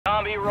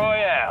Victory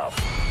Royale.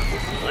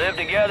 Live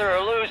together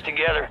or lose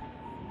together.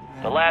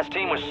 The last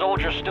team with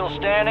soldiers still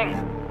standing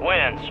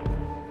wins.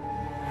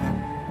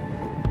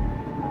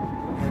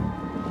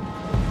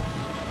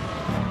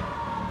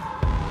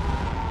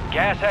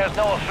 Gas has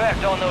no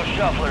effect on those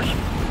shufflers.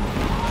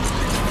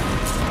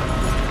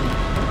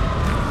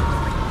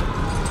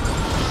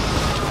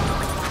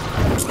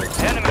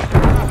 Enemies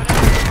are dropping in.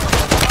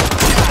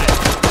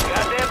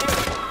 Goddamn you.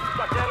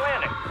 Suck that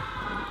landing.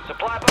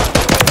 Supply box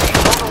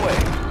UAVs on the way.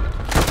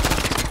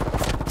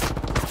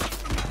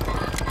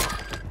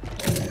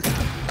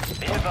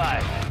 Be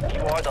advised,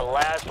 you are the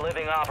last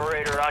living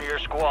operator on your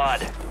squad.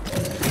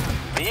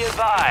 Be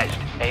advised,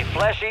 a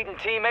flesh-eating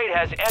teammate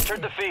has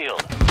entered the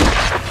field.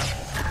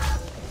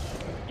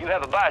 You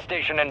have a buy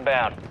station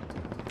inbound.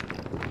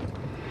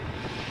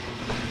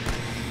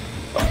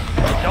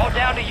 It's all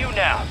down to you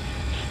now.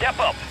 Step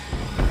up.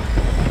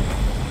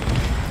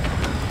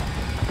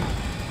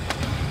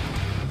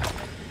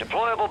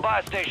 Deployable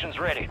buy stations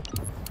ready.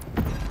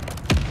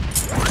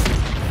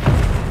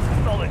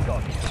 Solid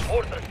copy.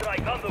 Mortar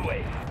strike on the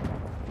way.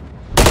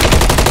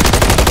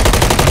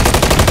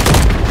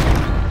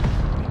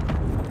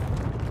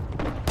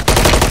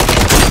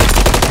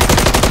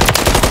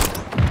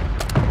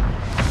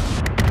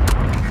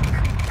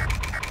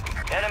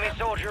 Enemy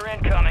soldier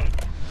incoming.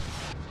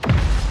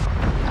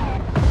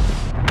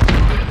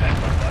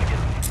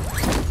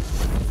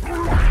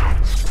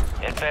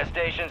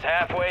 Infestation's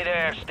halfway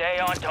there. Stay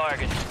on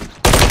target.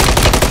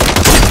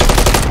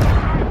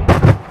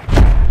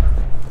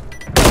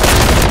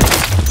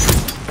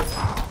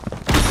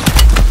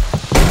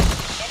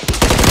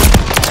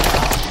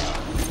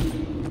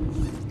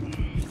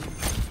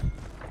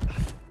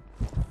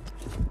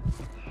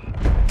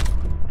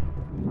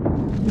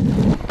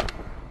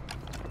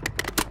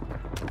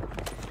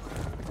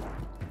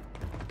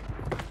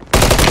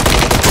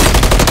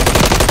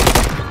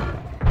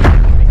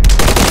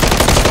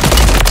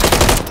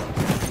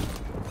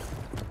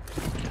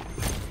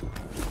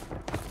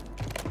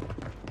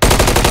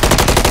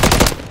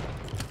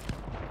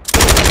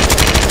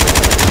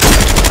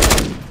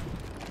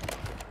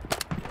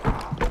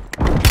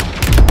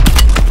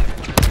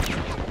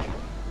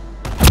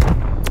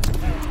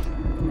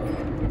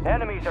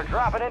 Enemies are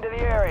dropping into the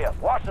area.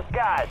 Watch the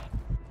skies.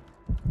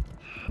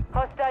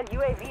 Hostile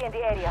UAV in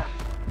the area.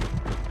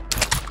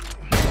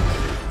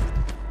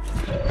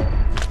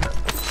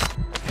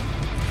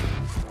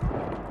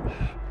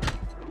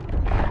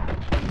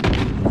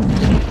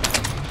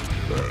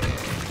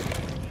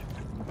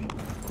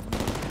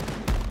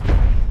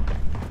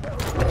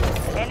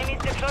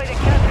 Enemies deploy the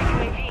counter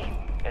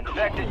UAV.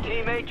 Infected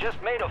teammate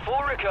just made a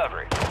full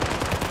recovery.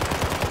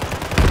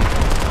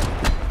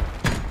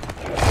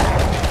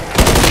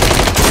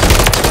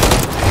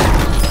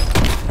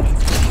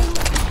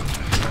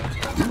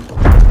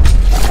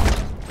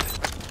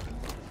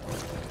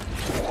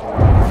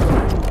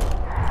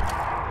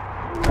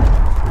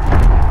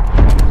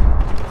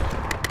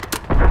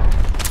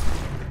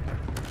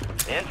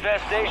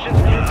 Infestation's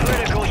too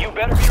critical, you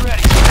better be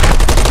ready.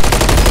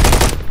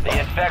 The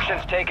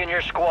infection's taken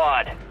your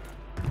squad.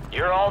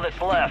 You're all that's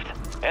left.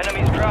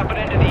 Enemies dropping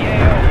into the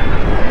AO.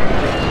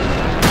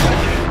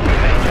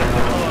 Teammate just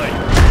deployed.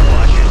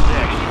 Watch your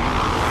six.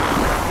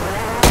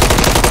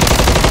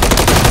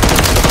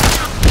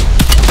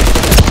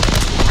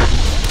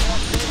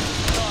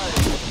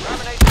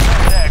 Terminate the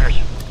daggers.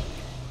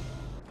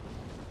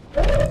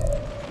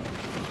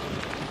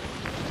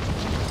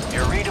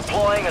 You're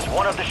redeploying as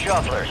one of the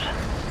shufflers.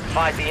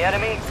 Fight the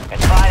enemy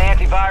and find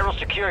antiviral.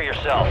 Secure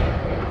yourself.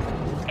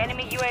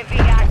 Enemy UAV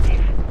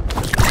active.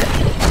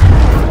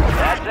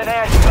 That's an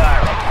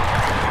antiviral.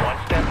 One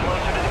step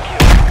closer to the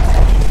cube.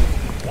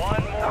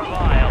 One more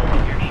vial,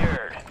 you're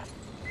cured.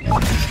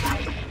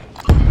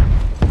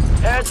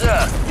 Heads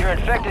up, your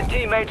infected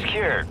teammate's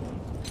cured.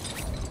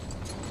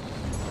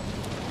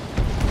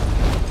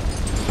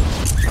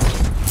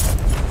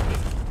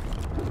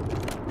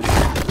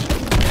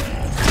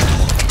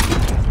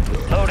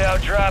 Loadout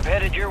drop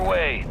headed your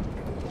way.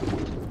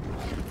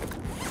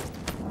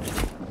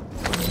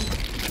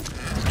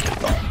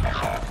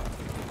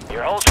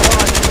 Your whole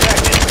squad's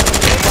infected.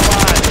 Stay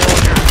alive,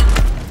 soldier.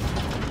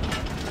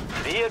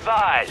 Be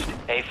advised,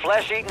 a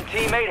flesh-eating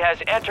teammate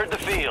has entered the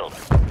field.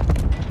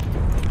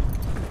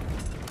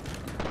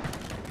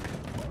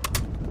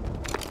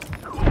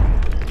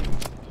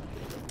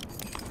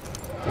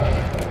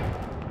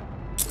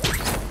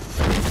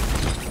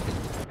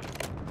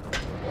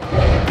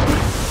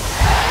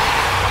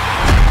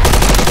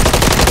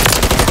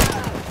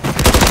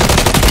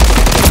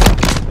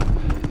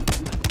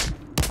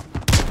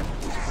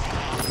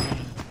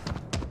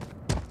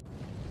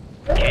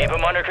 Keep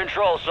them under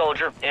control,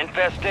 soldier.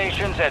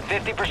 Infestation's at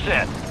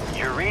 50%.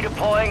 You're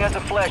redeploying as a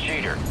flesh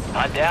eater.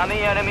 Hunt down the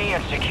enemy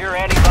and secure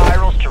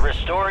antivirals to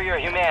restore your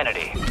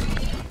humanity.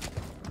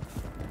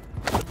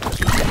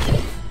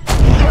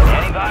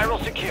 Antiviral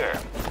secure.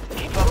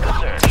 Keep up the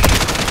search.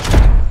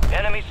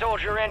 Enemy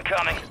soldier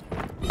incoming.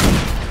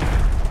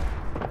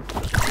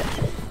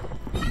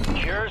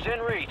 Cure's in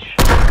reach.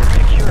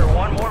 Secure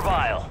one more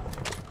vial.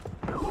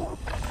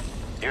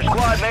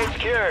 teammate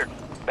secured.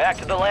 Back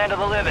to the land of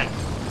the living.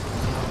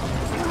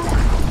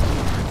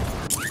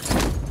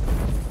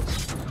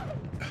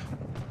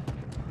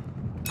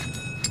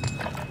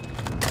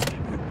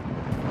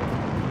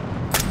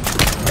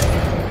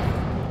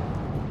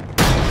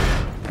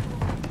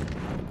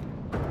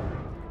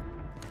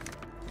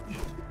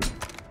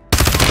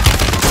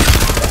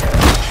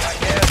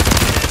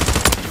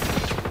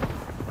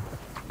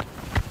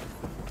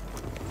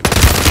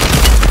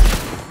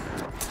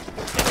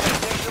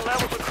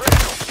 Levels are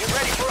critical. Get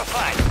ready for a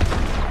fight.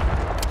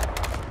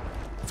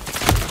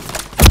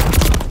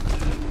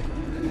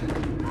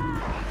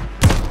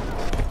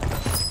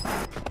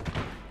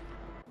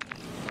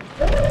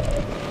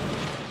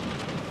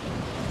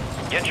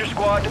 Get your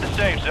squad to the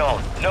safe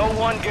zone. No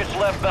one gets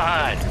left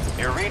behind.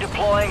 You're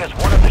redeploying as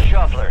one of the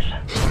shufflers.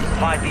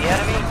 Fight the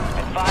enemy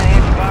and find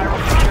antiviral.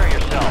 Secure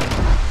yourself.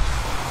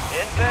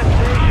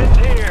 Infestation's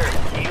here.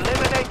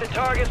 Eliminate the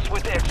targets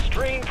with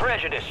extreme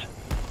prejudice.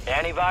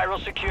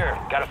 Antiviral secure.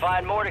 Gotta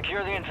find more to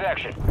cure the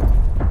infection.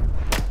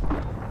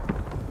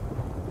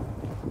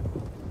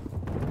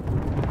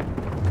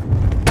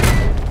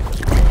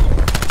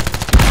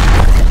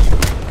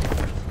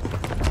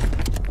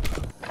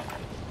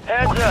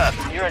 Heads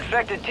up, your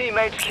infected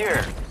teammate's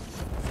secure.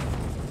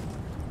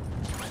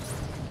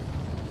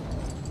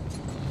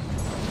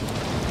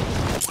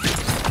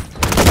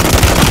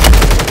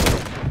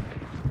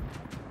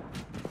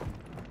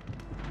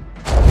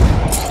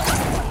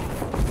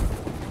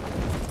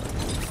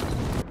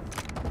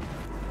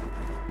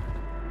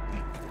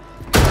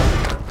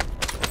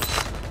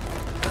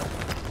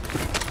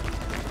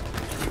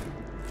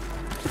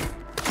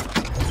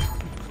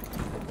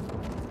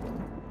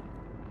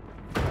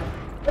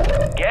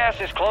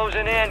 Gas is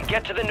closing in.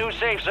 Get to the new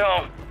safe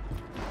zone.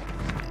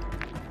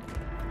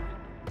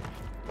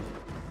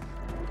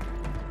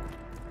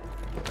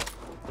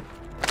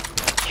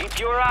 Keep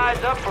your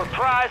eyes up for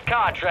prize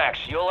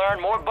contracts. You'll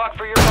earn more buck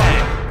for your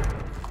bag.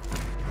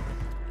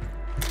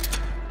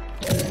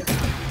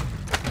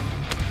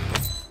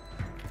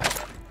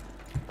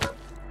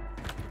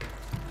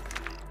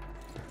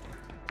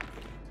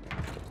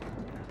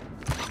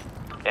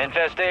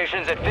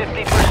 Infestation's at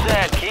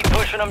 50%. Keep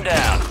pushing them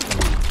down.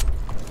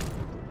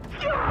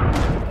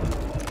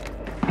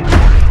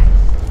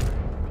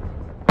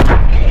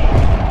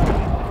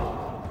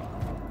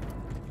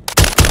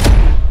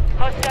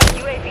 Hostile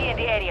UAV in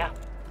the area.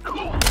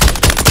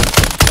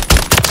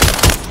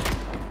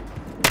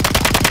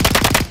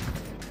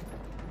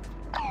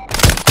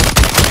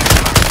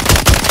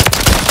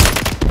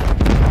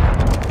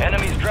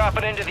 Enemies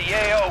dropping into the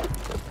AO.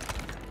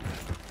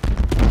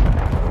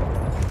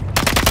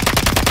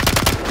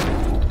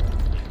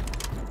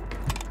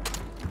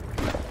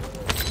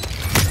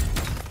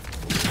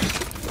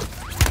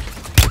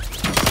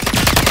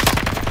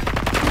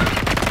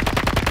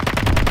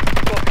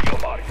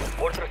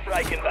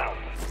 Strike inbound.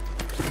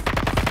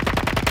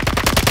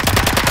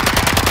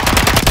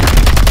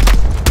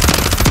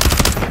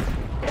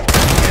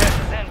 Gas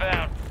is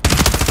inbound.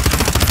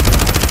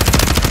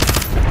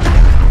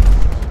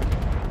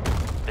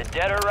 The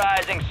dead are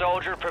rising,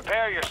 soldier.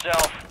 Prepare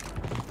yourself.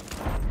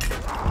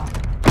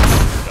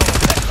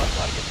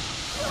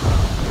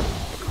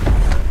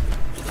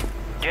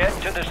 Get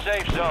to the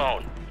safe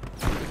zone.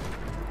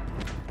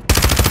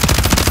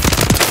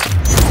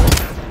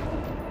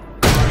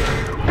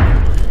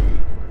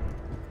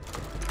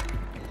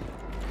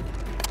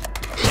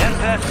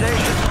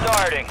 Infestation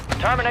starting.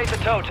 Terminate the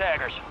toe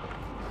taggers.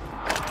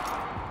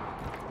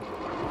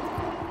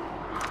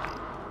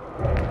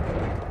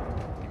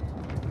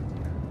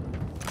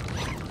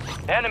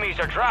 Enemies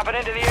are dropping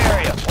into the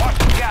area. Watch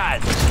the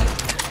skies.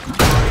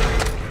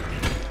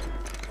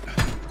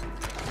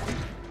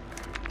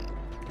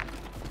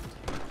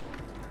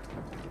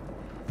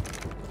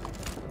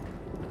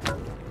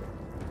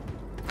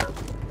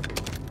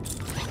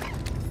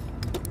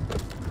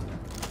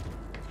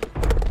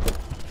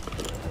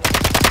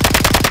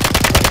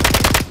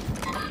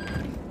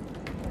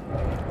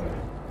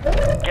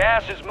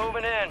 Gas is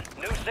moving in.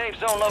 New safe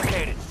zone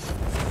located.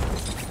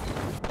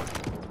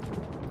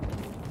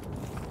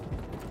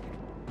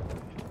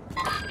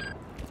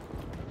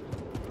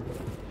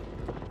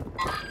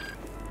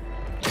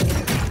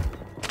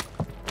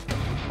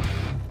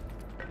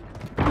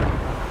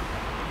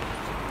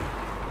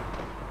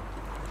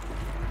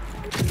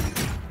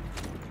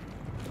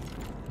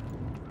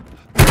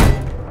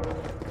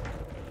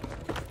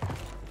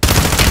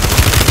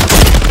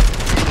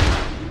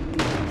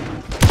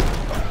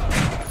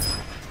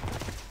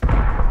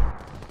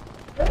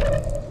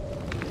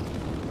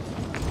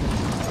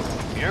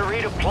 You're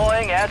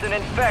redeploying as an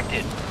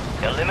infected.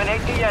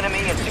 Eliminate the enemy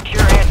and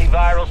secure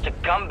antivirals to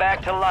come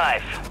back to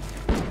life.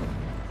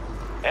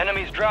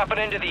 Enemies dropping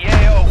into the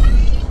AO.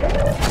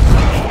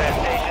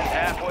 Infestation's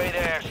halfway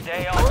there.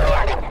 Stay on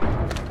target.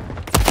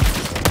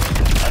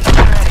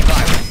 Another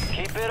antivirus.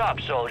 Keep it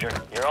up, soldier.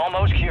 You're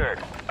almost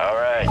cured.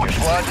 Alright, your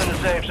squad's in the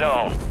safe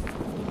zone.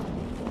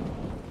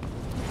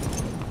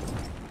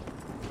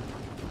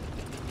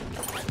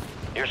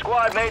 Your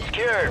squad mate's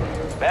cured.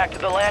 Back to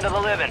the land of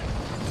the living.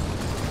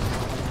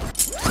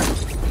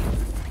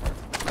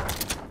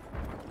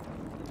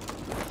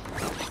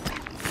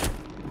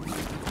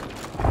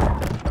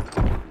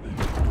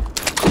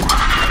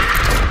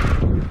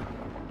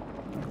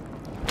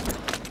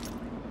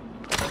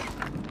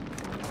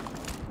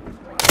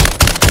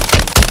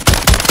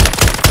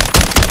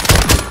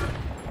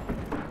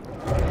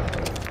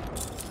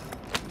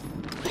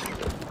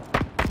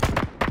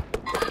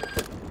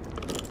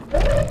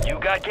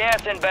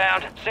 gas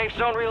inbound. Safe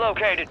zone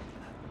relocated.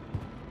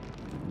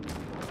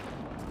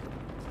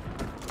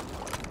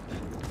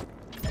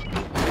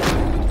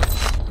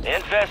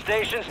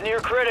 Infestation's near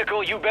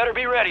critical. You better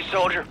be ready,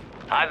 soldier.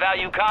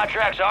 High-value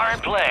contracts are in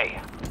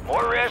play.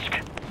 More risk,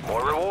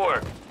 more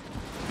reward.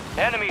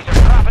 Enemies are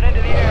dropping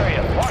into the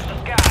area. Watch the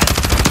skies.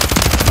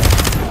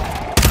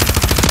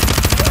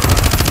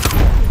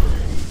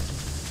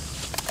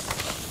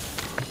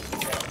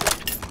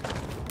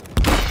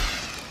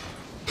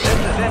 This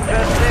is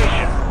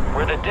infestation,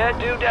 where the dead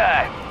do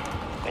die.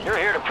 And you're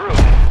here to prove it.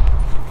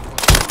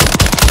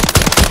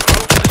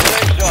 Move to the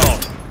safe zone.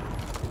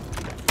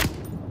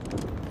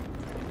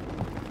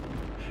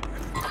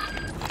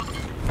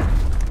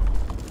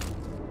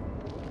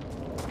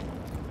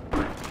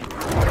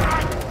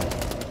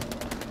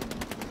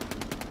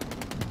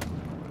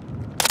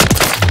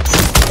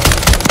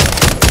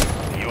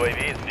 UAV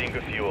is being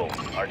refueled.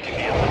 RTV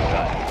at the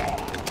sky.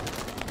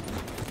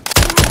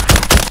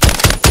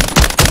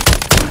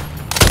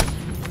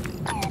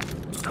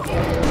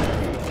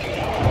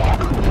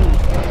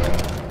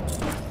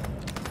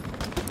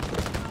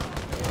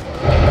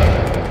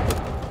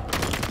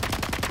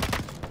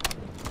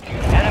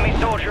 Enemy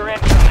soldier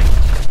incoming.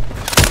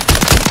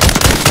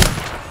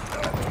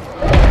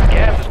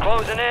 Gas is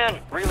closing in.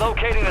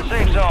 Relocating the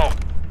safe zone.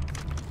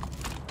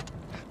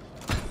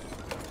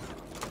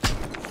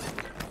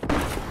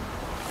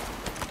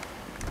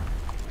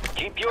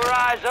 Keep your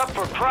eyes up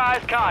for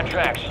prize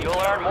contracts.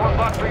 You'll earn more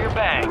buck for your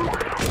bang.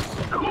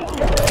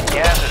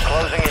 Gas is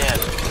closing in.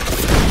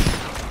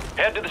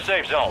 Head to the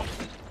safe zone.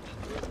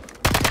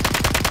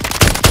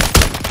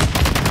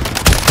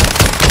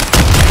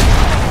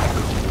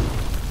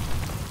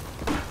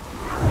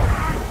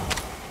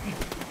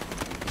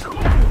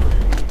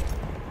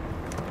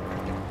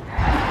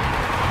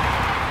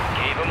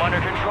 Keep them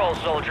under control,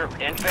 soldier.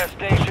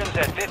 Infestation's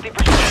at 50%.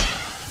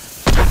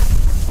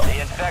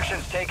 The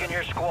infection's taking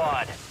your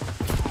squad.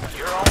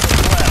 You're almost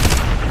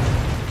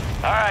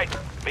left. Alright,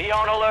 be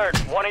on alert.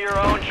 One of your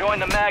own join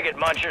the maggot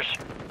munchers.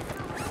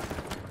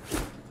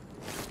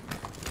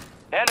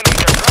 Enemies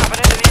are dropping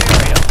into the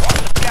area. Watch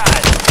the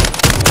skies.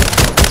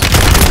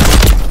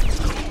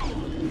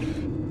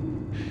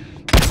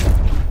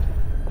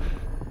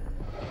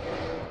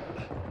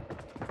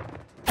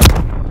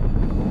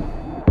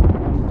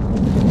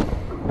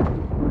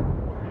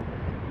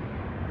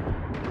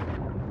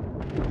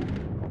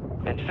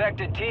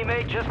 Infected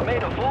teammate just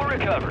made a full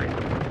recovery.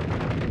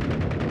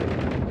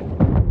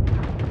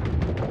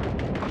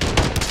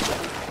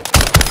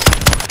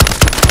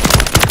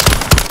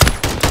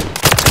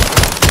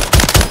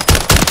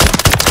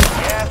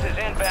 Gas is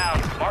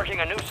inbound, marking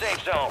a new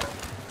safe zone.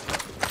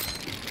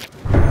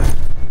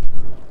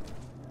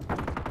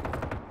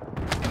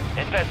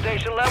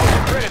 Infestation levels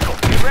are critical.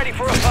 Get ready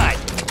for a fight.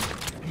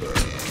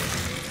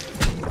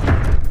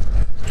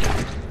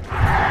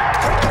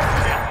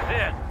 This is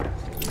it.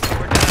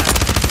 We're done.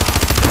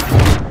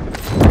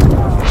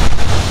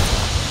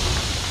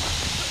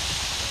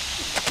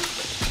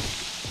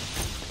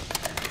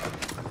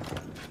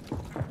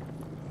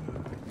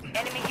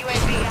 Enemy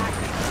UAV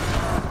active.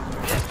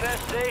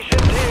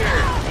 Infestation here.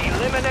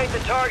 Eliminate the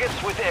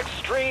targets with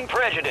extreme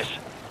prejudice.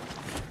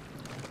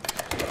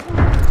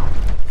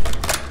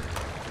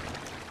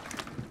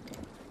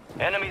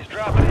 Enemies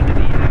dropping into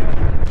the air.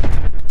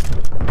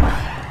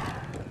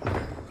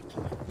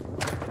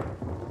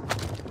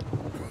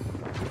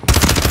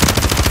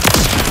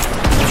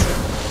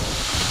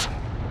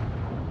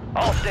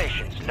 All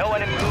stations, no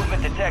enemy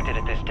movement detected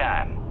at this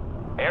time.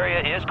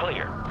 Area is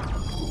clear.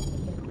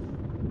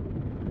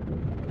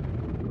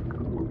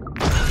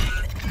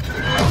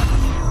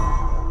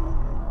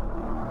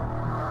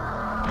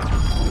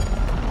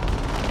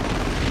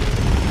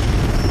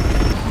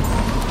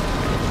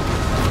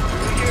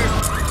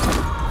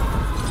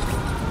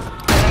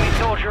 Enemy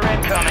soldier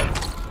incoming.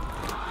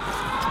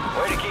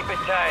 Way to keep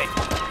it tight.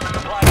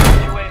 Supply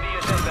UAV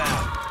is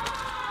inbound.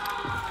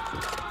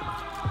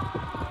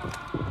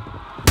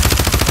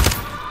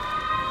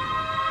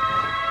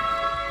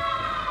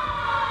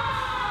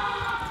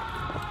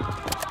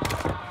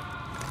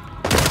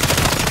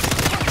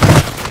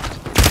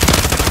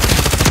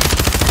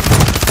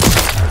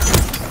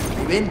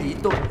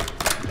 Bendito.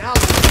 Now.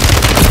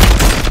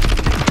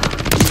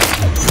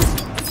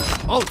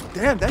 Oh,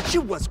 damn, that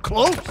shit was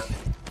close.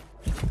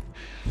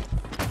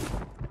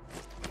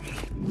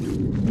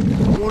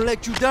 I won't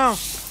let you down.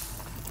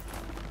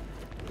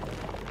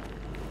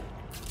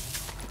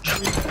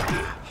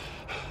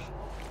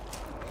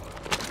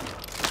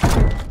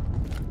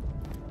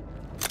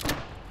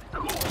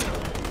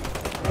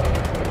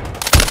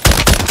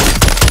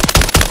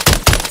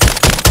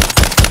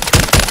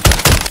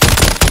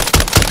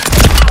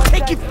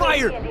 Taking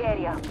fire! In the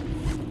area.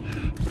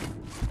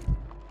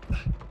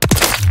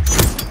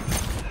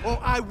 Oh,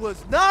 I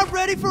was not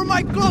ready for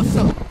my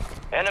close-up.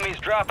 Enemies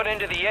dropping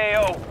into the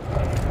AO.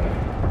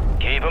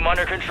 Keep them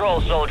under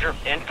control, soldier.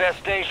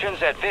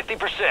 Infestation's at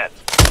 50%.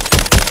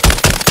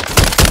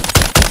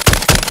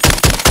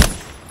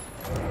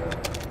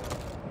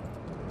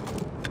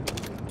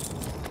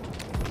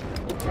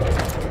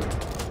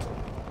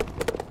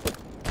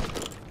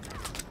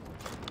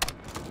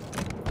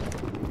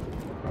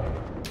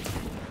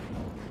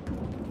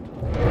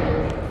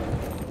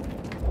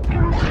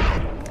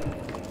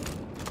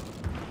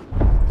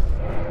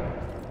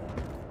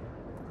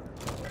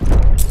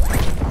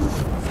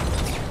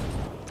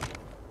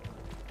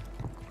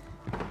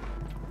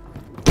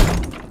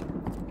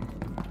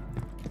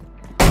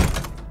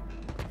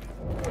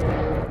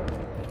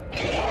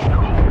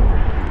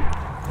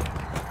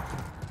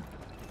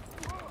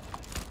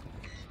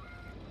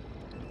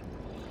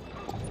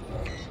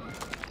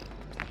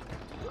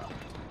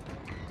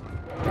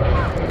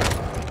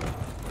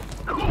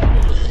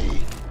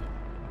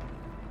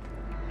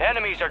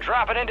 Enemies are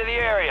dropping into the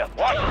area.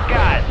 Watch the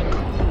skies.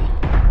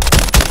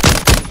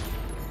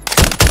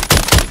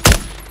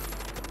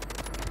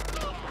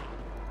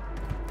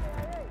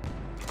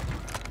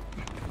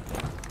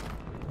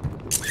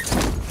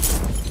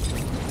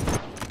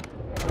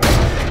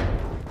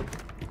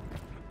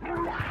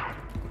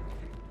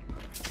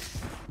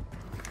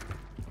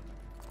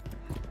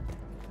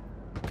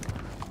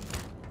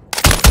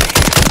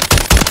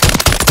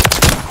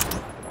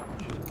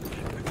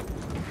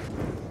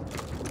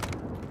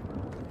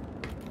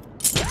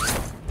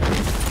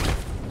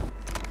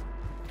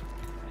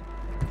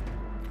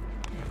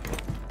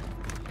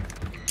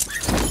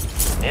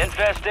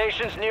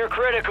 Infestation's near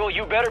critical.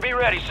 You better be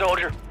ready,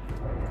 soldier.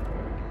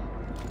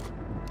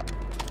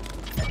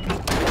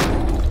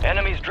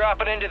 Enemies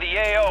dropping into the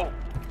AO.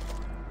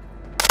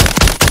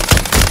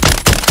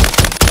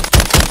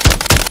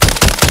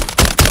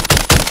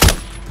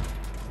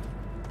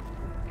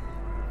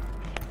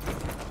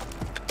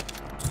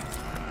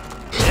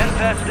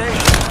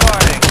 Infestation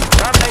starting.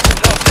 Terminate the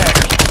toe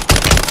taggers.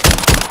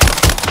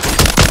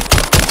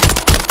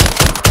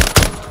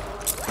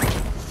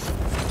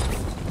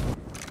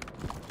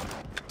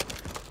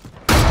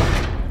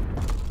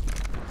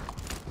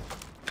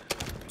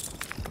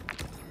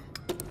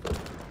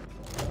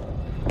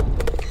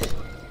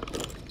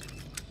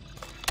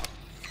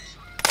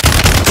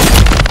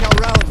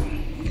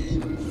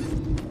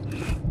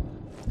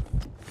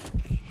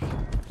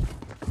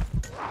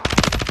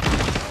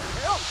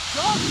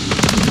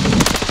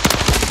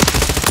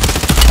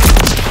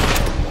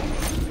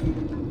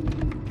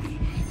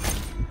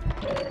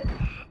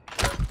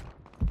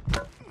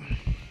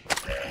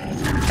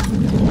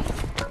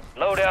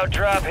 Loadout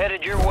drop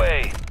headed your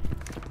way.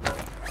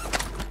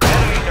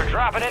 Enemies are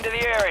dropping into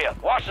the area.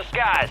 Watch the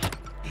skies.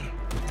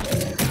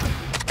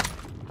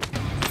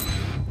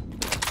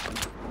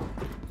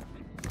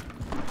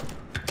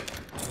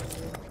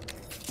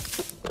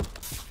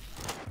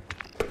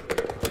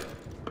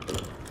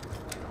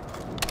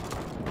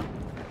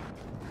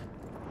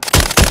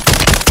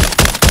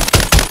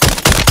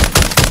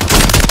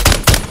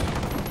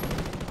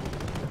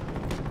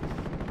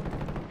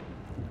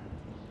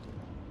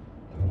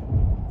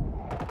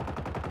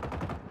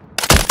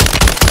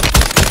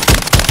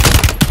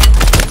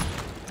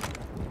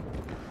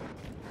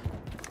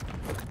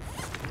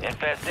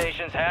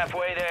 Infestation's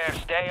halfway there.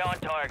 Stay on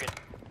target.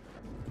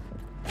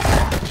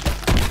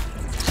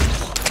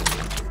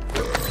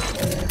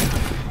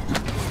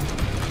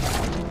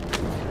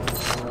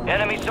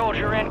 Enemy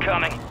soldier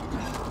incoming.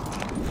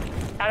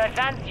 Our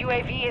advanced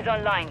UAV is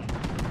online.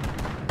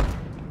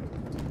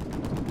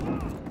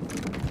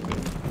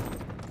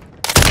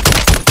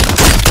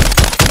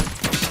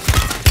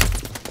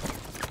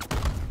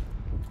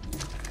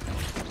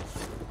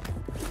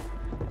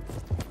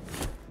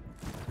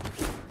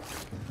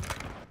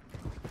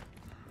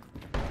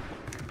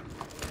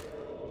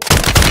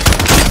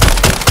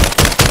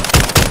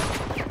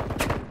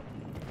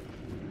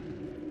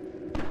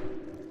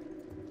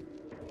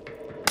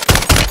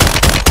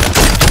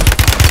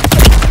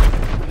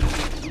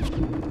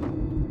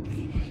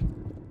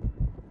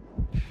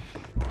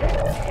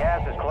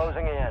 Gas is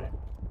closing in.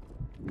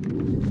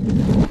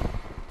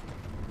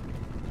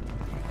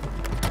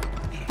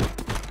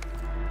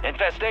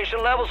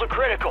 Infestation levels are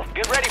critical.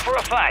 Get ready for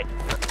a fight.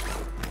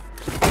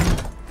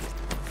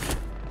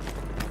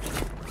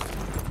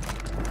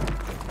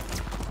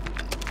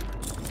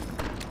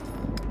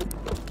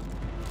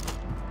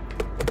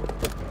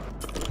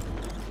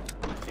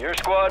 Your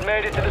squad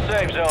made it to the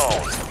safe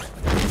zone.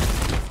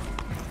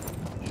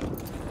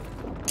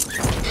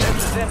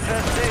 This is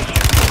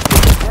infestation.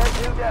 Dead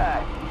to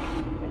die.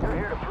 And you're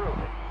here to prove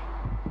it.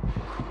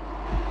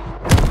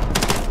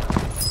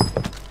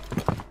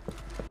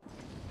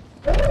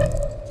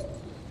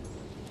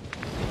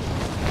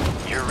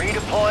 You're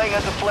redeploying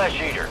as a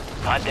flesh eater.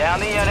 Hunt down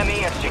the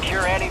enemy and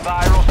secure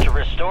antivirals to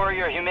restore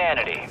your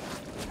humanity.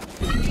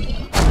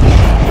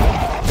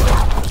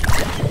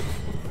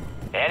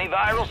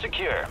 Antiviral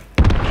secure.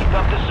 Keep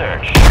up the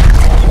search.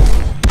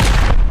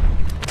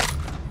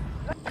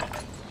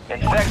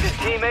 Infected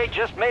teammate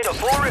just made a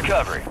full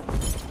recovery.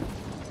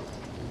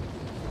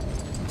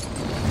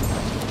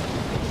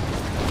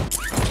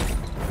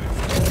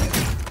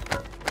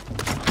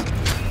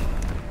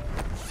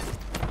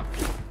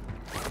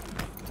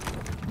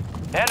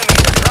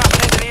 Enemies are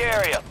dropping into the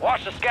area.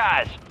 Watch the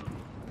skies.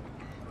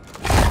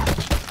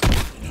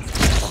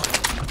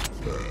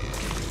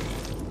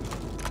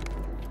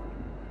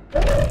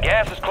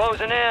 Gas is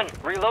closing in.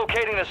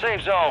 Relocating the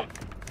safe zone.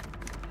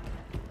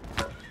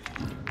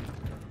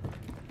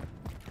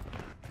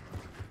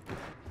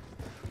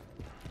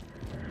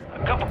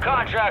 A couple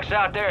contracts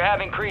out there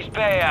have increased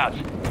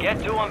payouts. Get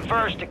to them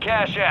first to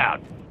cash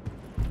out.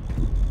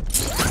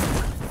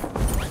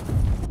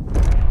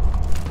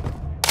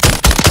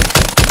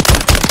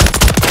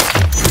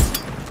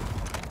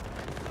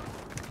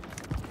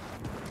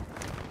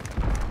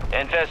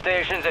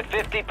 Infestation's at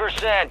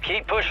 50%.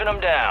 Keep pushing them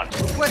down.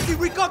 Requesting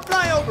recon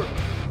flyover.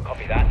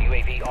 Copy that.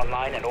 UAV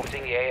online and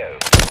orbiting the AO.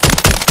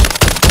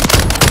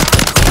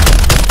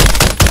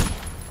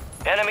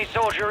 Enemy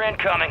soldier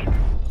incoming.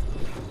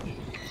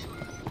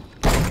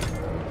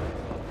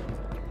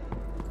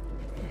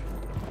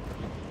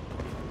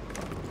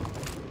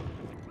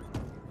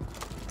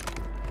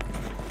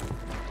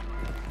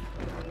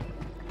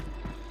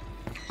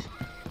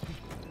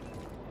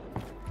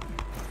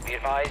 Be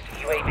advised,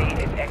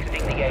 UAV is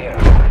exiting the AO.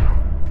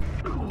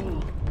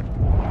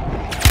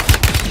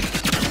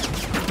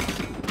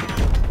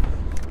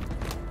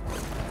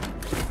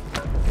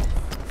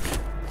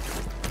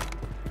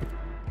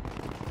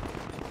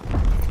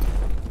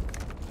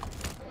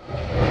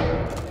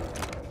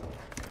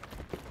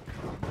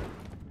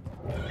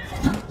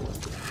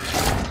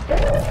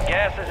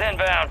 Gas is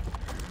inbound.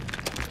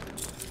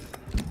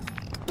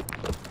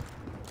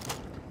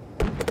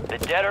 The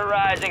dead are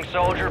rising,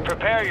 soldier.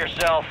 Prepare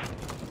yourself.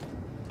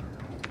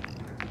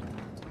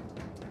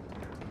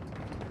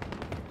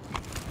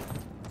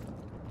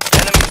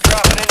 Enemies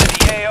dropping into the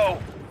AO.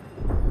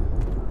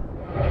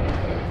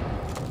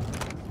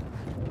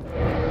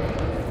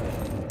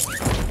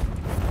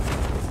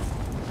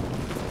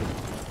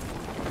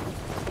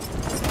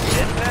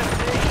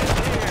 Infestation's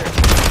here.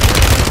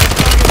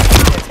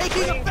 Taking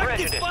Clean effective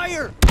prejudice.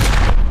 fire!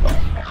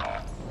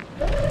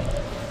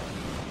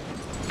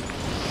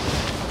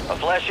 A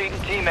flesh-eating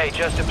teammate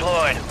just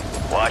deployed.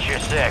 Watch your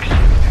six.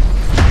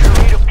 You're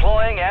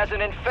redeploying as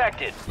an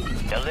infected.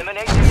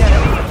 Eliminate the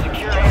enemy and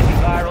secure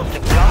antivirals to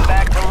come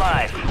back to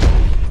life.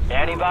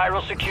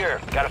 Antiviral secure.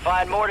 Gotta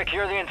find more to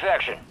cure the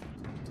infection.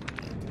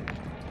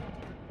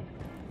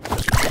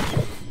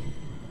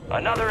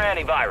 Another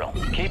antiviral.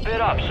 Keep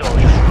it up,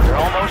 soldier. You're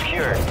almost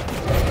cured.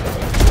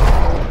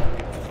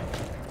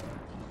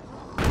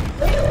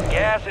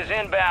 Gas is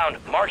inbound,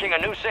 marking a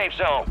new safe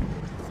zone.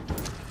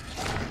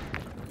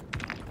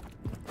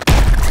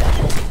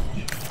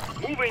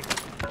 Moving.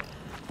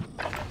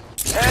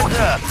 Heads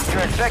up,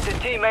 your infected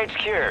teammate's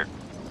cured.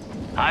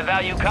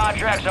 High-value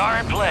contracts are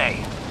in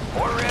play.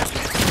 More risk,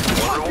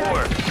 more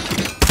reward.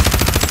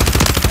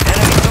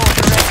 Enemy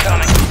soldier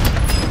incoming.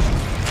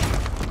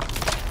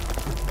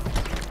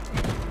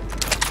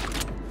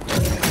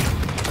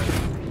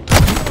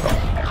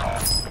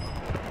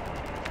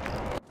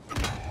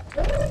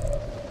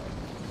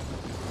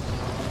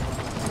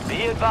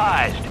 Be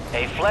advised,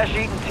 a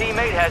flesh-eating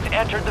teammate has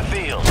entered the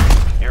field.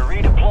 You're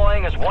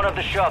redeploying as one of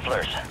the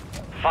shufflers.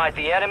 Fight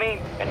the enemy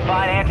and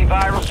find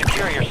antiviral,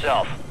 secure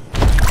yourself.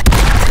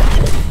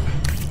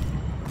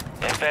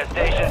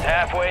 Infestation's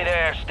halfway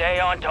there. Stay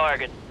on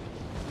target.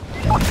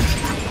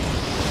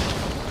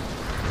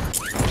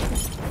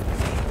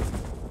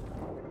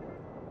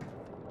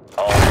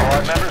 All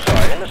squad members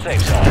are in the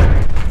safe zone.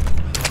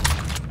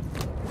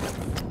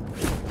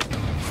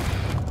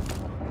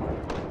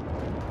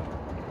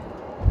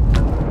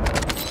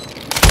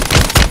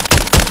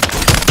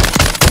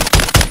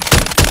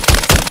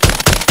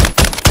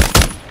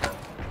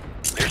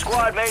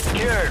 Squad mate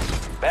secured.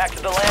 Back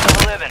to the land of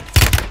the living.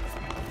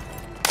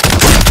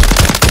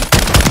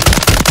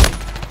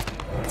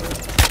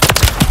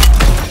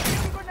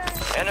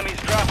 Enemies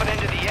dropping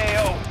into the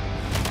AO.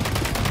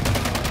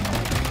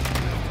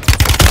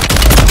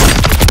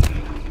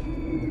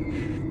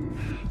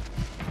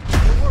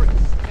 Good work.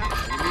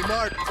 Enemy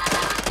marked.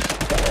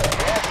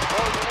 Gas is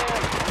closing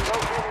in.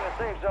 Relocating the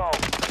safe zone.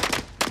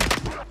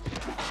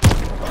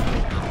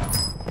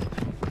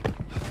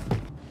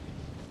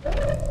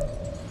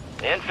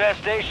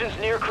 Infestation's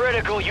near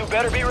critical. You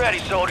better be ready,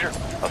 soldier.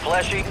 A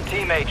flesh-eating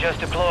teammate just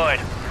deployed.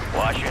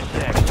 Watch your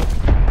six.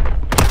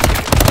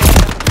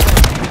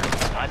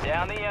 Hunt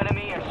down the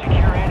enemy and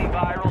secure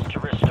antivirals to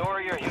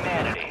restore your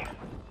humanity.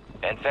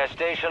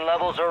 Infestation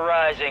levels are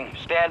rising.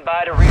 Stand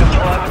by to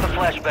redeploy with the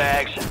flesh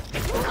bags.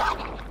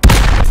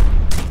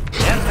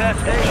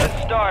 Infestation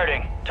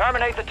starting.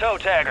 Terminate the toe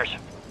taggers.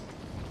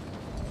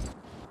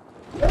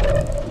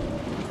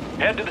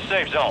 Head to the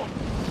safe zone.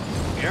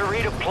 You're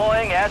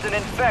redeploying as an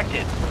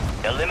infected.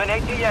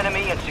 Eliminate the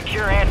enemy and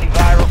secure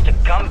antivirals to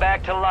come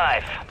back to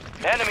life.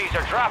 Enemies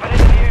are dropping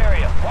into the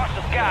area. Watch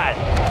the skies.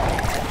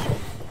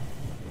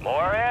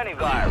 More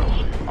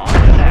antivirals. On to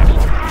the next.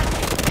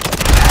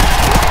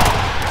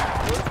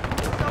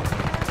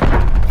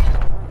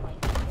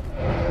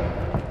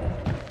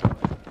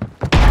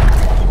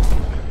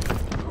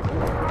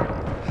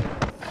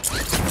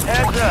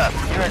 Heads up.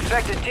 Your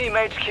infected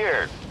teammate's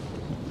cured.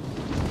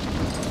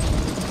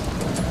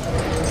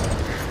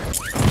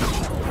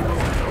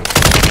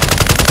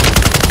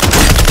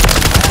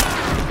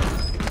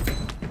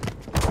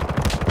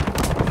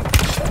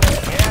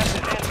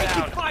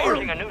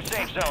 A new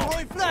safe zone.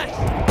 Throwing flash!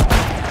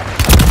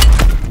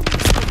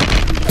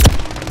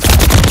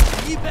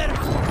 You better.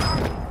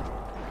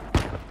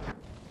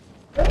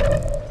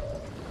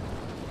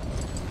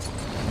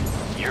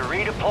 You're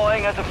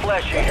redeploying as a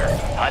flesh eater.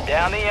 Hunt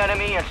down the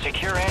enemy and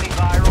secure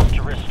antivirals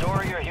to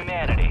restore your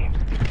humanity.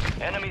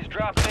 Enemies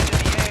dropping into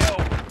the AO.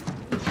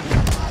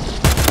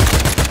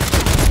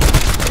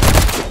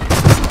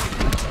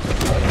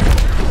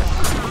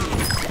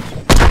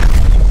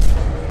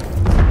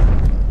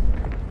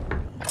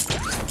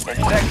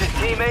 Infected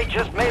teammate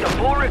just made a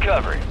full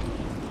recovery.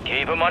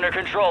 Keep them under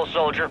control,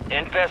 soldier.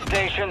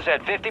 Infestation's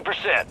at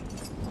 50%.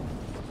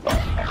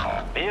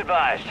 Be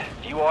advised,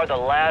 you are the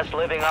last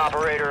living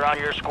operator on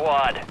your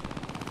squad.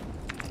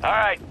 All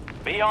right,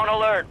 be on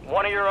alert.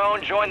 One of your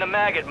own joined the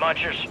maggot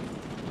munchers.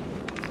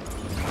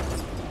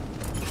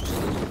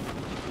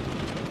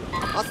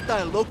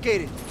 Hostile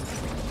located.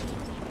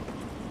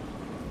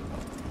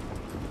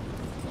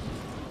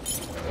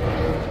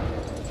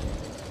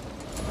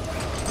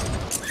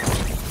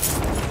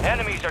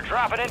 Enemies are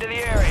dropping into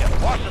the area.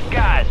 Watch the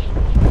skies.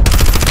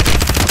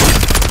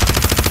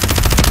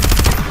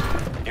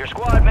 Your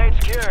squad mate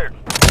secured.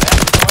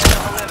 That's the land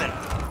of the living.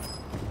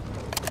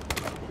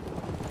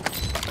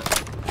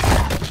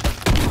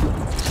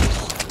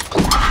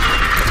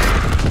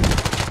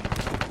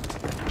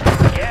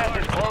 Gas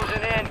is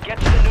closing in. Get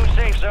to the new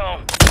safe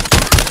zone.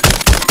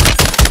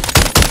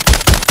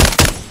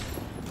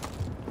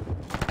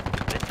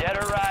 The dead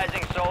are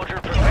rising, soldier.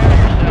 Prepare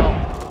yourself.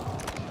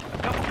 A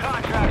couple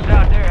contracts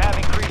out there have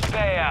increased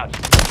payouts.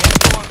 Get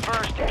to them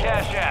first to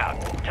cash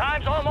out.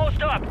 Time's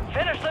almost up.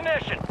 Finish the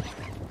mission.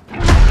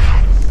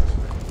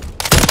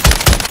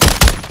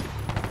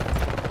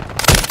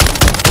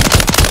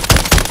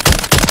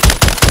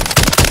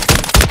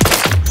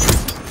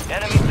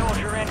 Enemy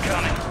soldier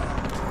incoming.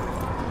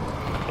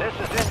 This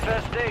is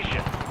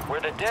infestation, where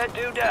the dead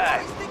do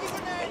die.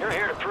 And you're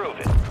here to prove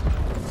it.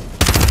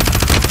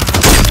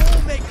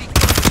 Don't make me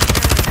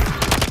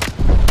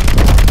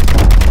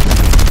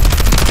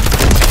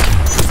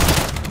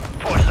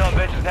Poor some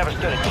bitches never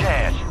stood a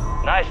chance.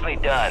 Nicely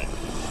done.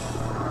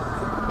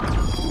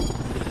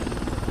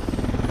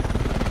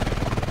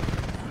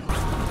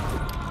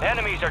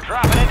 Enemies are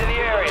dropping into the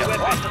area.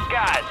 Watch the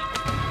skies.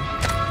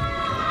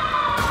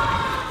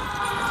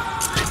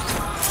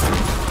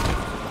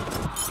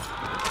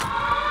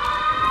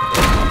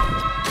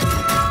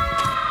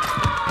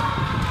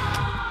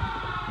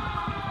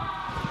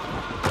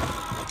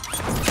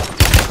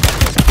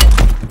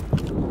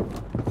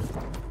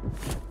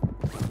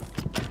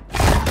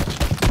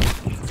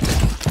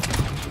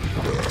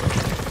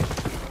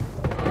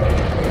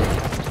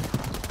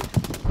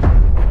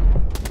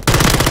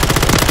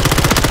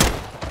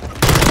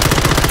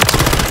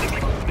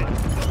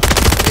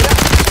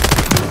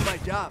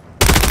 job.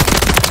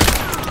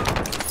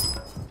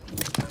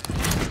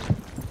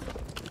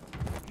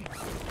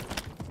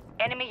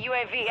 Enemy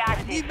UAV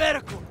active. Need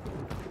medical.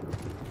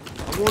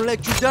 I won't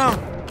let you down.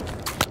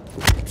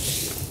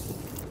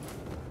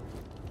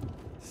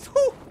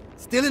 Whew.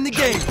 Still in the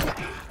game.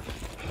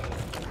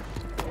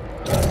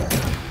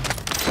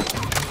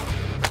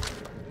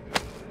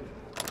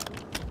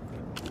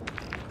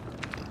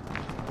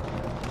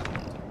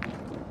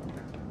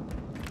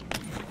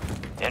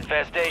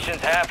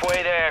 Infestation's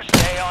halfway there.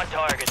 Stay on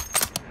target.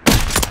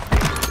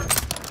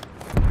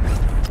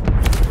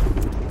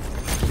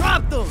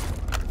 Drop them!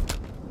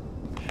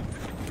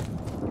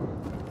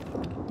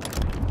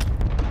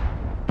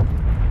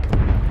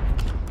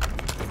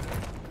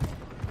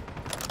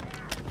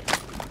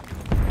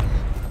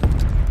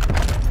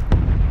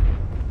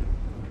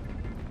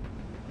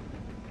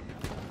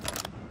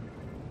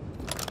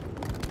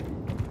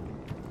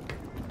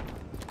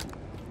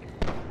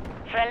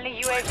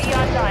 Friendly UAV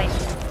online.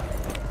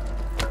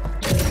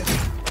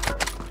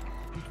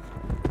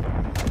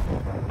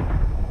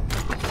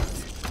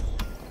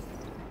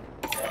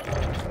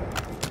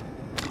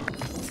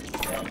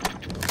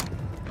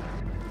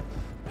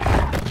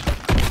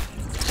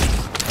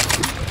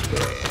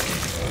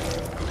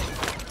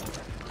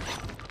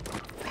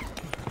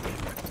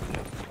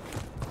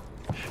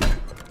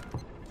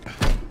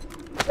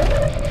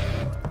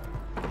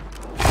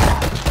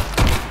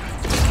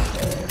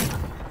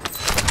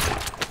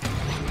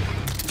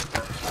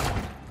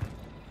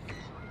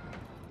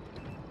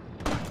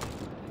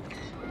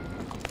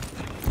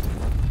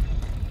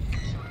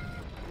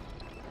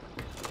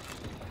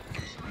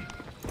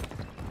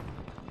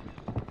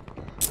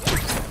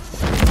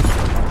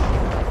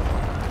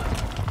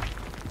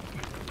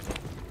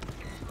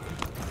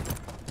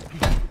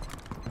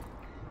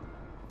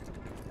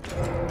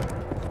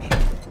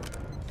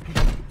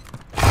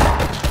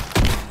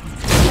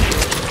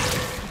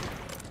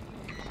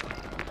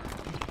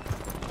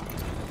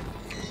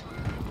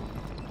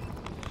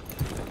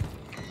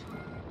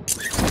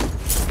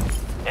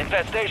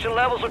 Infestation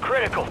levels are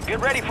critical. Get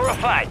ready for a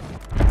fight.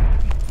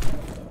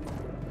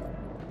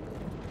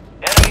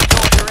 Enemy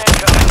soldier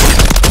incoming.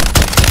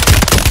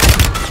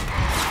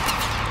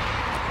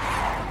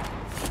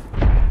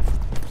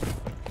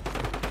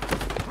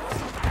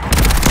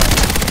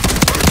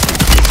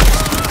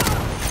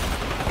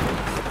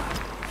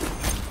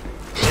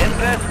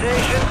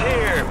 Infestation's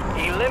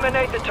here.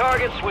 Eliminate the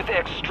targets with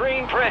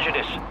extreme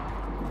prejudice.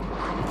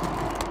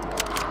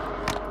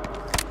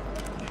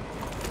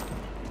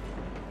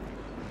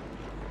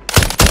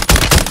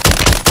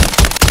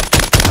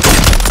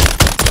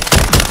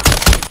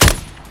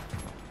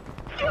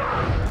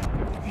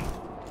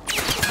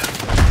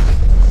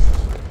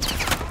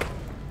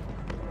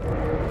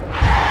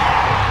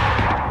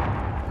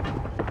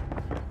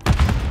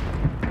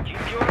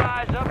 Keep your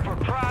eyes up for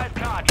prize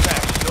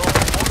contracts,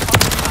 Joel.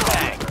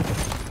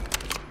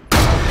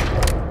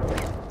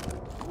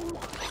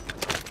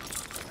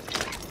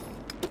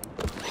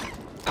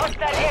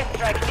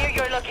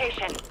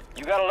 location.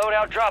 You got a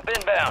loadout drop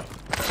inbound.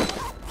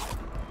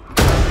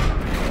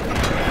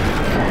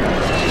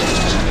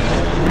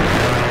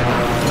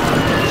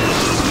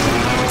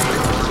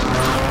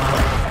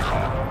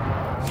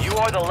 You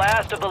are the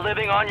last of the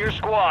living on your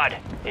squad.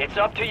 It's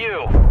up to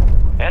you.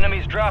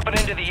 Enemies dropping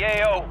into the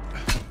AO.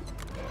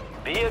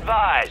 Be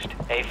advised,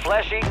 a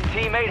flesh-eating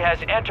teammate has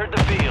entered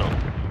the field.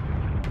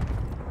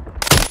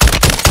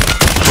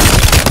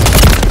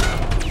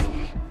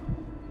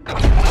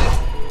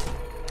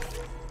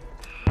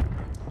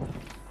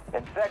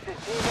 Infected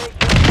teammate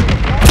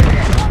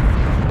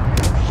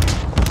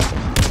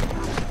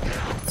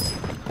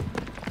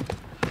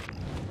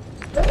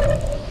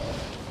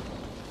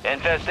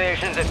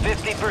Infestation's at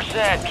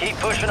 50%. Keep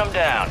pushing them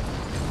down.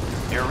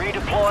 You're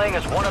redeploying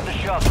as one of the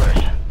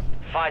shufflers.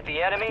 Fight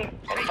the enemy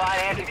and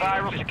find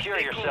antiviral. Secure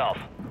yourself.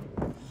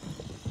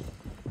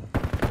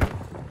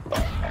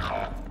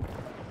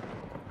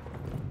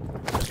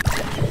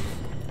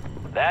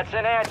 That's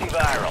an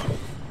antiviral.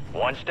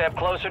 One step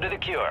closer to the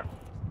cure.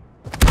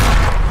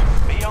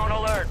 Be on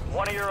alert.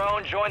 One of your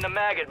own joined the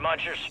maggot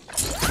munchers.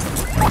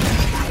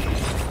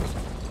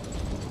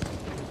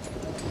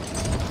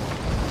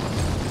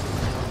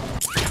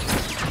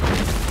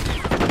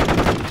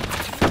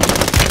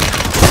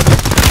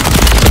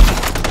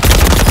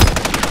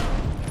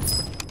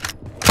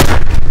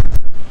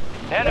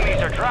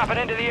 Enemies are dropping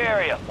into the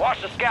area.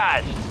 Watch the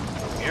skies.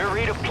 You're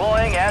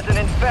redeploying as an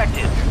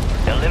infected.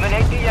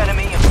 Eliminate the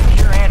enemy and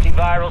secure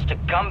antivirals to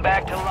come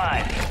back to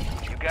life.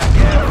 You got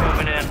gas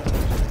moving in.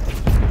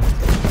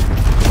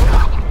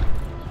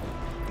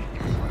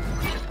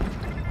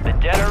 The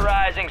dead are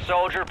rising,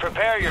 soldier.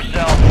 Prepare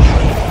yourself.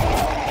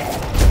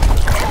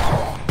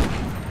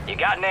 You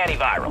got an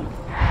antiviral.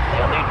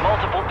 You'll need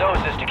multiple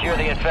doses to cure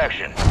the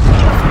infection.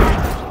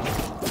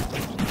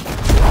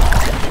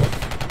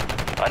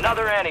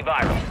 Another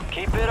antiviral.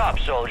 Keep it up,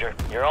 soldier.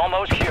 You're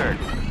almost cured.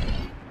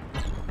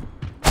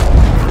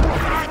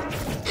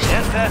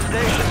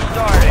 Infestation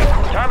starting.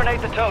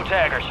 Terminate the toe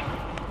taggers.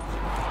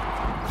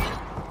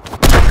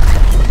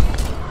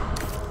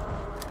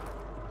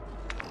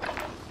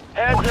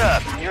 Heads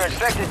up. Your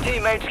infected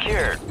teammate's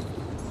cured.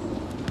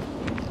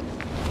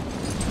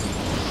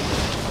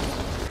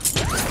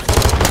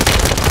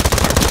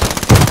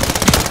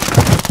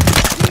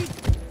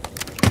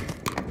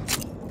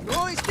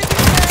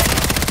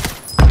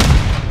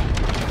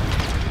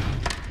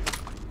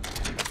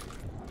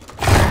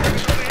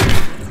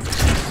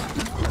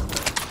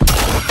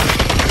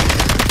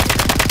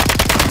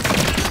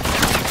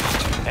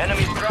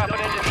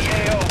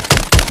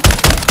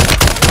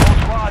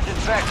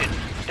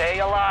 Stay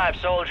alive,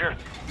 soldier.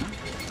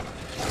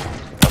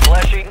 A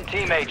flesh-eating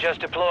teammate just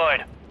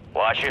deployed.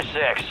 Watch your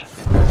six.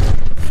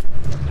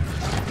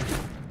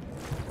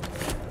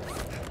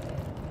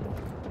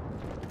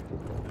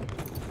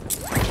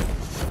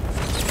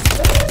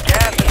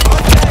 Gas is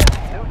moving.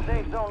 New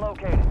safe zone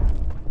located.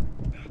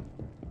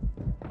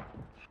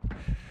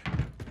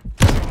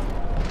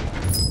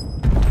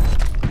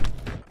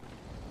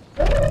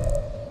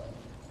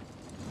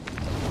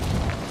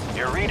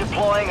 You're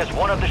redeploying as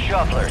one of the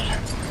shufflers.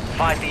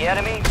 Fight the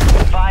enemy,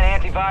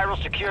 find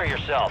antiviral, secure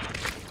yourself.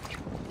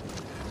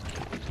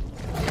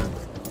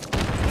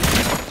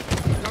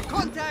 No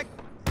contact!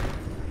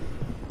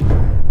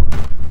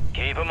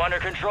 Keep them under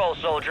control,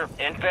 soldier.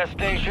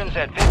 Infestation's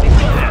at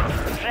 50%.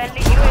 Friendly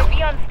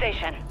UAV on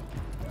station.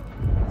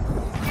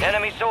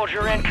 Enemy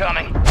soldier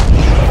incoming.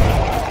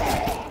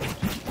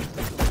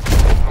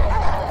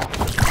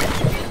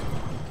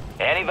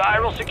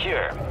 Antiviral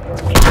secure.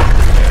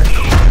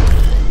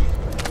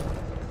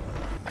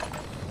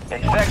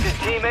 Infected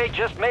teammate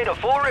just made a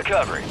full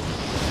recovery.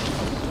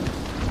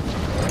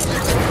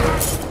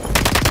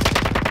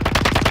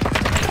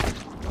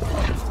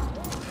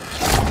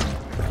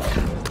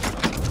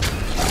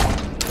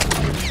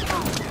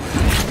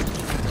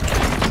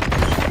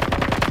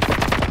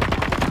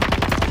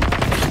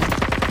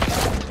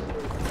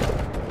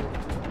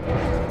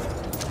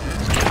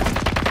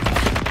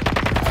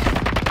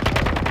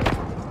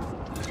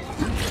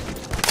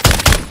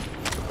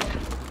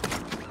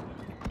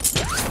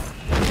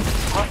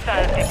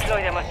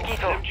 Deploy the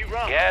mosquito.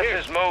 Gas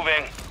is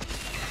moving.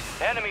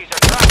 Enemies are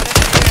dropping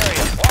into the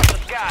area. Watch the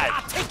skies.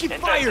 Taking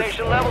fire!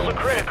 Infestation levels are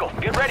critical.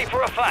 Get ready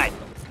for a fight.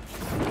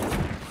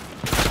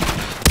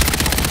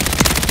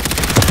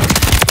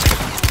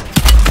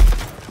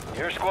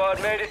 Your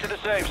squad made it to the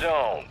safe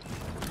zone.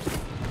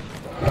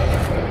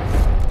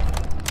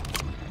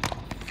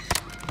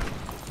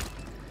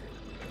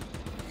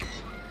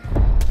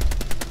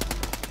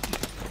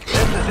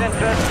 This is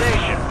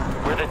infestation,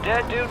 where the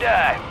dead do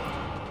die.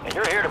 And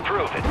you're here to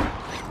prove it.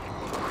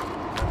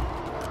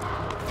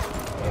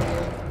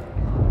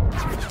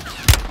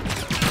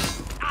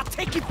 I'm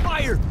taking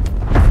fire!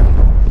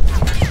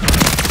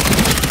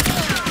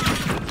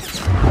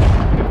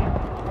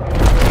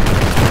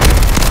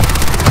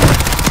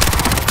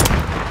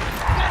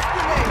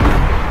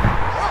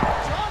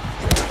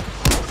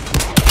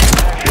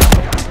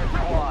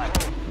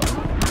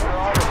 You're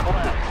all that's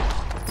left.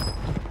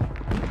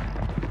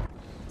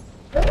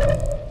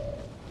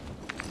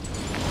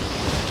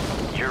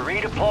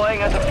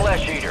 redeploying as a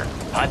flesh eater.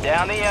 Hunt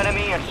down the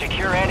enemy and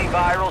secure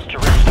antivirals to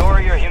restore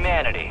your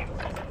humanity.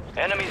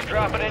 Enemies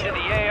dropping into the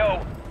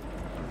AO.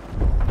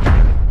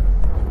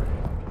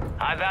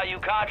 High-value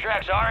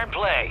contracts are in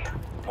play.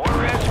 More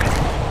risk,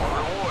 more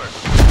reward.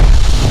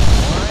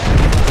 More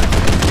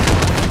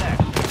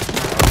next.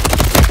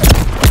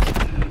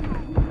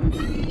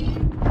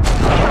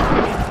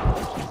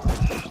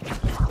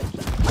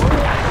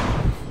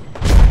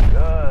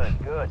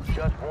 Good.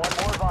 Just one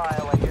more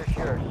vial and you're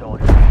sure,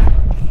 soldier.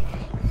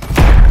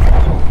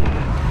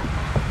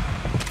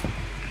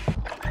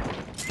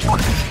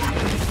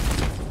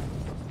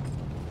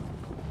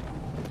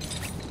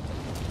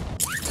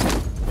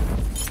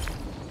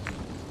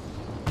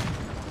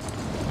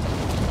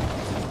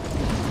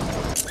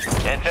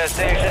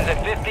 Infestation's at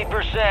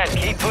 50%.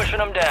 Keep pushing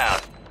them down.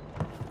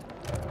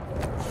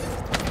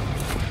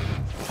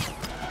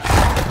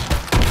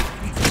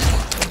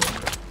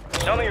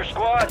 Some of your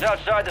squad's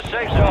outside the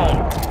safe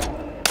zone.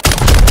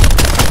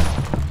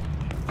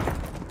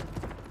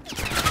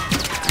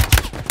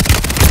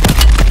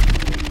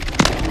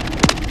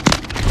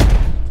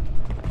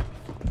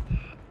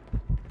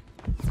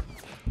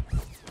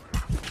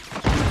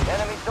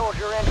 Enemy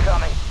soldier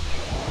incoming.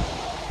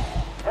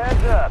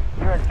 Heads up,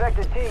 your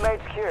infected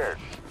teammate's cured.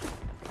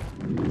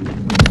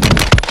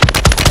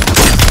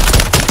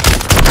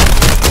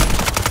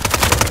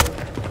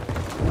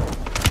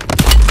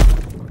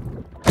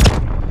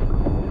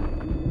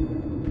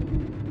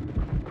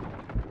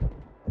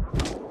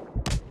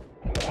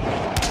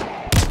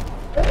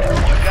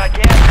 You've got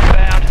gas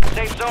inbound.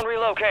 Safe zone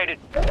relocated.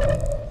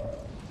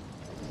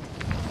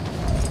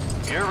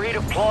 You're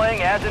redeploying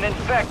as an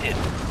infected.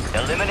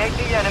 Eliminate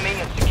the enemy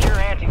and secure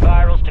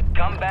antivirals to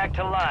come back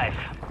to life.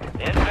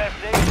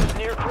 Infestation's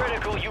near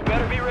critical. You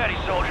better be ready,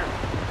 soldier.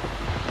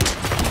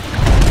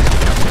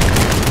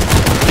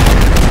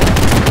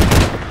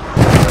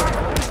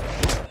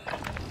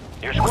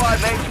 Your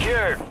squad mate's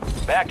cured.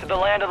 Back to the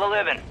land of the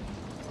living.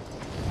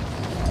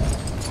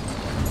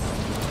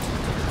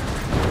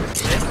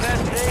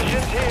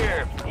 Infestation's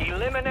here.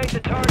 Eliminate the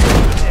target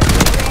and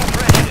regain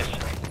prejudice.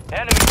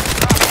 Enemies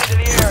dropping into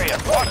the area.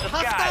 Watch the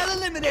Hostile skies.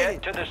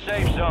 eliminated. Get to the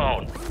safe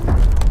zone.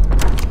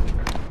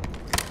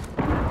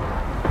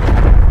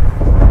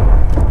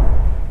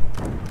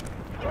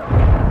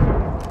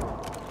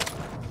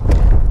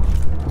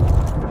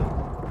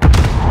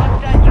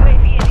 Hostile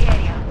UAV in the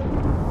area.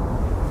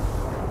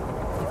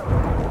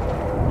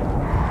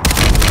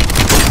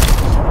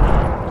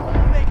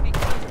 Make me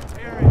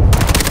Terry.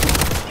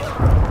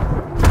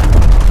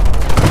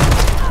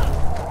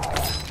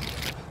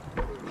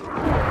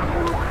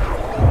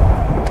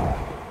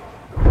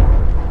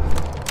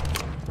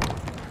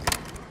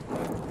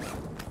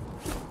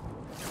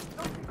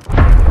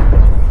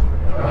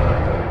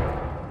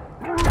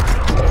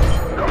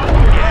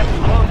 Gas is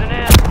closing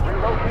in.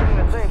 Relocating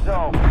the safe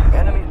zone.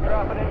 Enemies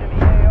dropping into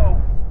the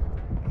AO.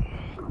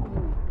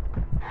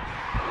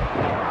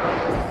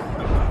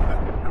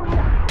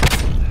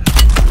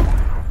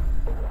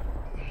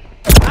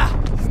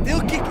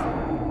 Still kicking.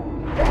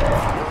 You're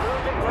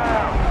losing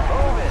ground.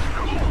 Move it.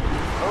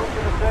 Move to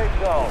the safe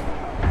zone.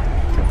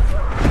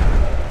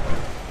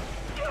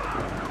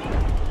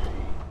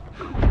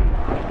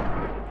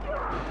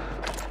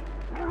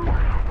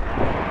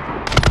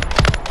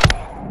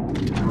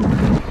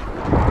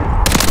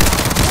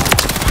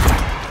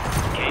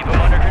 Keep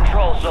them under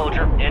control,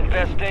 soldier.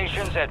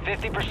 Infestation's at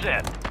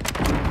 50%.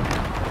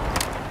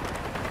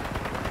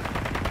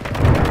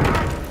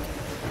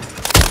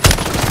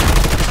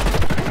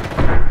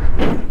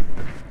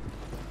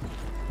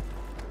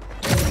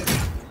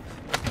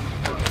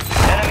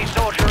 Enemy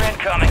soldier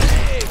incoming.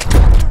 Hey,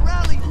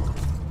 rally.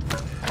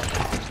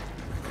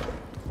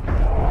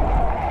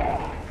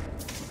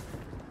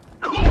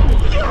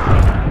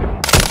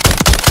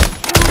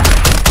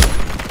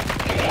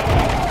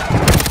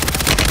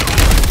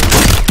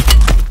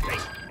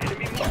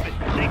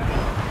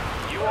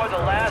 You are the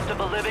last of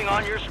the living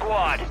on your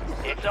squad.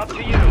 It's up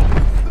to you.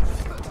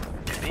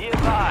 Be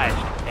advised,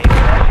 a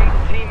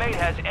flesh-eating teammate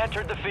has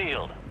entered the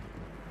field.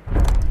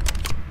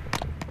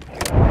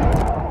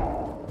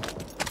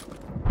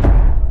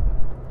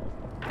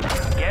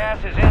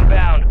 Gas is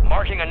inbound,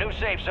 marking a new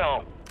safe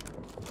zone.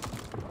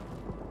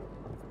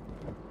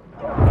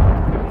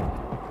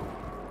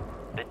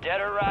 The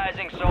dead are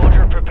rising,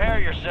 soldier. Prepare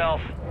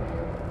yourself.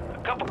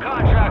 A couple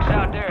contracts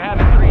out there have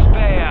increased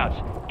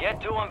payouts.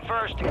 Get to them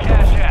first to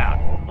cash out.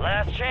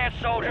 Last chance,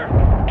 soldier.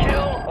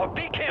 Kill or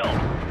be killed.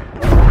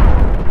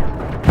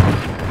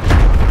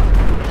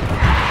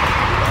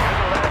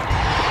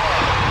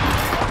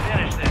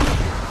 Finish this.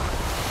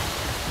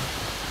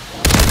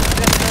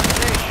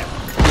 Destination.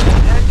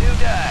 Dead do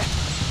die.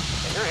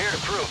 And you're here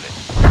to prove it.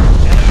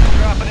 Enemies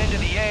dropping into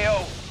the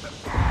AO.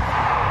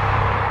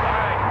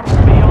 Alright,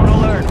 be on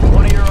alert.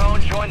 One of your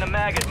own join the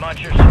maggot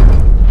munchers.